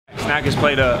Snack has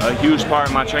played a huge part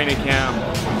in my training camp.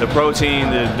 The protein,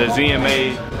 the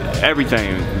ZMA,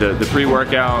 everything, the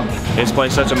pre-workout, it's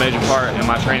played such a major part in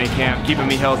my training camp, keeping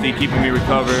me healthy, keeping me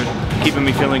recovered, keeping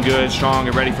me feeling good, strong,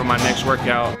 and ready for my next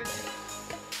workout.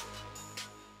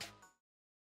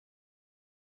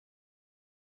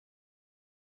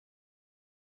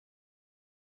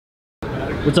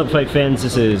 What's up, fight fans?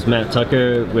 This is Matt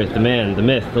Tucker with the man, the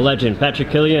myth, the legend, Patrick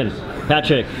Killian.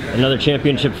 Patrick, another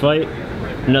championship fight,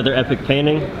 another epic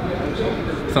painting.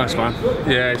 Thanks, man.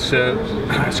 Yeah, it's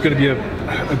going to be a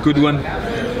good one.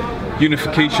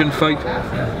 Unification fight,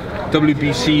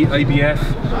 WBC, IBF.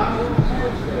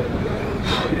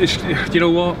 You know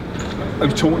what? I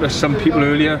was talking to some people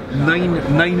earlier.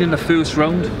 Nine in the first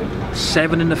round,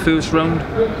 7 in the first round.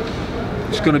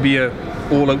 It's going to be a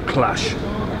all-out clash.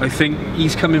 I think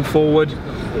he's coming forward,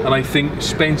 and I think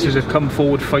Spence is a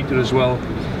come-forward fighter as well.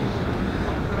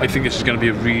 I think this is going to be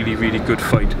a really, really good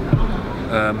fight.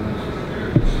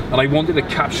 And I wanted to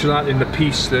capture that in the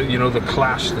piece, the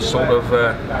clash, the sort of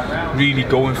really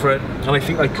going for it. And I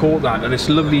think I caught that, and it's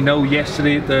lovely now.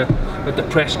 Yesterday at the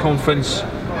press conference,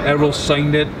 Errol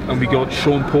signed it, and we got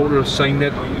Shawn Porter signed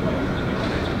it,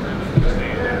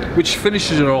 which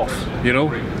finishes it off, you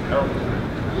know.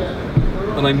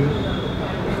 And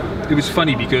it was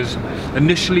funny because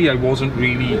initially I wasn't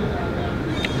really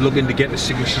looking to get the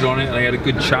signatures on it, and I had a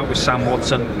good chat with Sam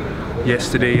Watson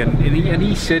yesterday, and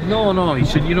he said no, he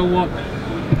said, you know what,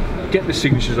 get the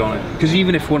signatures on it, because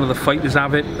even if one of the fighters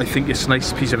have it, I think it's a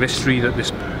nice piece of history that it's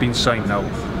been signed now.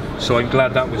 So I'm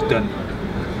glad that was done.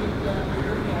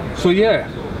 So yeah,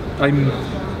 I'm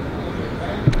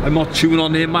not chewing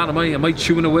on there, Matt, am I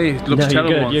chewing away? It looks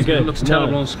terrible. You're good. It looks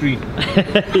terrible on screen.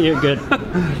 You're good.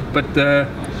 But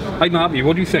I'm happy.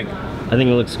 What do you think? I think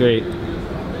it looks great.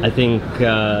 I think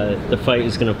the fight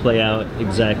is going to play out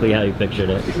exactly how you pictured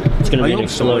it. It's going to be an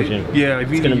explosion. So. Yeah,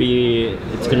 it's going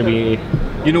to be.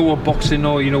 You know what boxing,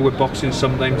 or with boxing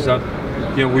sometimes that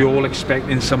we're all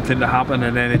expecting something to happen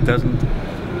and then it doesn't.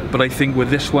 But I think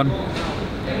with this one,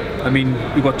 I mean,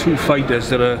 we've got 2 fighters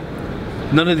that are.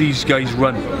 None of these guys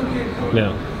run.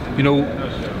 Yeah. You know,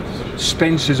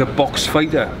 Spence is a box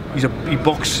fighter. He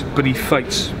boxes, but he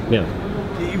fights. Yeah.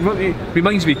 It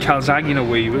reminds me of Calzaghe in a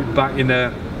way. Back in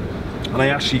and I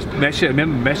actually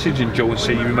remember messaging Joe and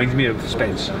saying he reminds me of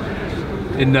Spence.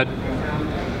 In that,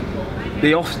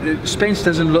 Spence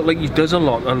doesn't look like he does a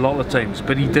lot of times,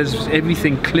 but he does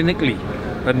everything clinically,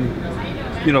 and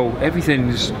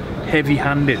everything's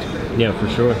heavy-handed. Yeah, for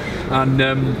sure.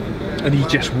 And he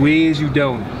just wears you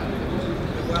down.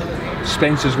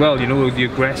 Spence as well, the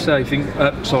aggressor. I think,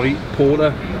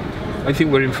 Porter. I think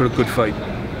we're in for a good fight.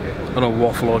 I don't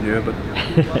waffle on you, but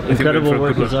incredible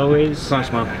work as always.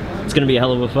 Thanks, man. It's going to be a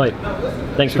hell of a fight.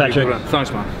 Thanks, Patrick.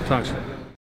 Thanks, man. Thanks.